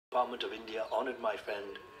Department of India honored my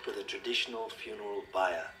friend with a traditional funeral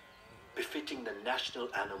pyre, befitting the national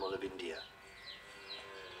animal of India.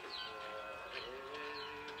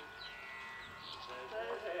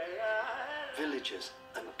 Villagers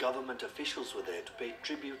and government officials were there to pay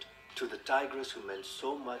tribute to the tigress who meant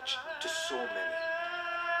so much to so many.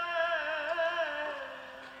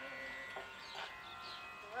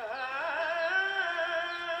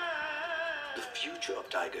 The future of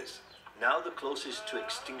tigers, now the closest to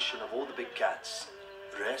extinction of all the big cats,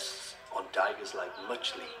 rests on tigers like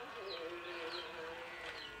Machli.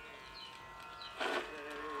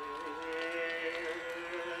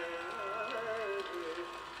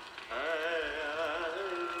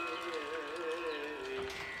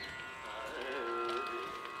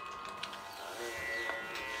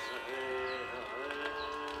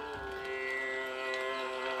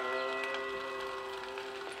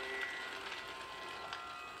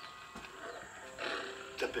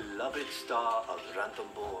 The beloved star of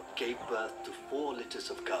Ranthambore gave birth to 4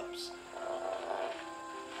 litters of cubs,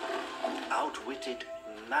 outwitted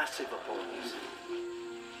massive opponents,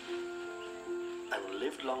 and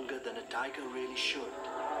lived longer than a tiger really should.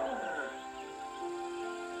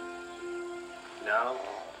 Now,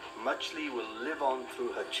 Machli will live on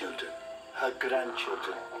through her children, her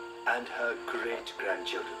grandchildren, and her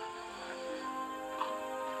great-grandchildren.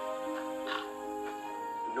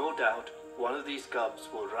 No doubt, one of these cubs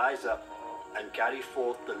will rise up and carry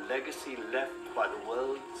forth the legacy left by the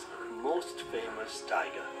world's most famous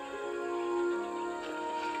tiger.